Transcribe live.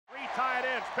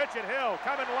spins, pitch it Hill,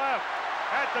 coming left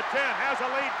at the 10, has a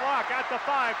lead block at the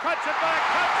 5, cuts it back,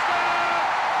 touchdown!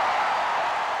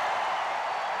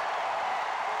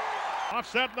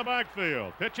 Offset in the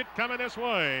backfield. Pitch it coming this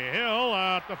way. Hill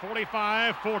at the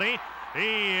 45, 40.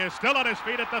 He is still on his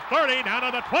feet at the 30, down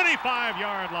to the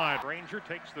 25-yard line. Ranger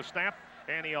takes the snap,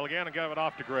 and he'll again give it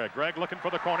off to Greg. Greg looking for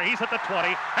the corner. He's at the 20,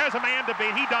 has a man to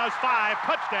beat. He does 5.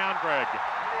 Touchdown, Greg.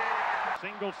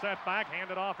 Single setback,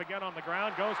 handed off again on the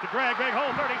ground, goes to Greg. Greg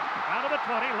hold 30, down to the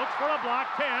 20, looks for a block,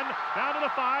 10, down to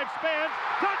the 5, spins,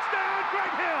 touchdown,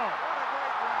 Greg Hill!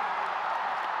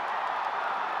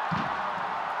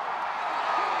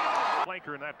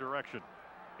 Flanker in that direction.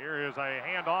 Here is a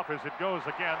handoff as it goes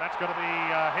again. That's going to be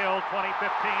Hill, 20, 15,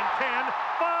 10,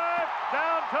 5,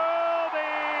 down to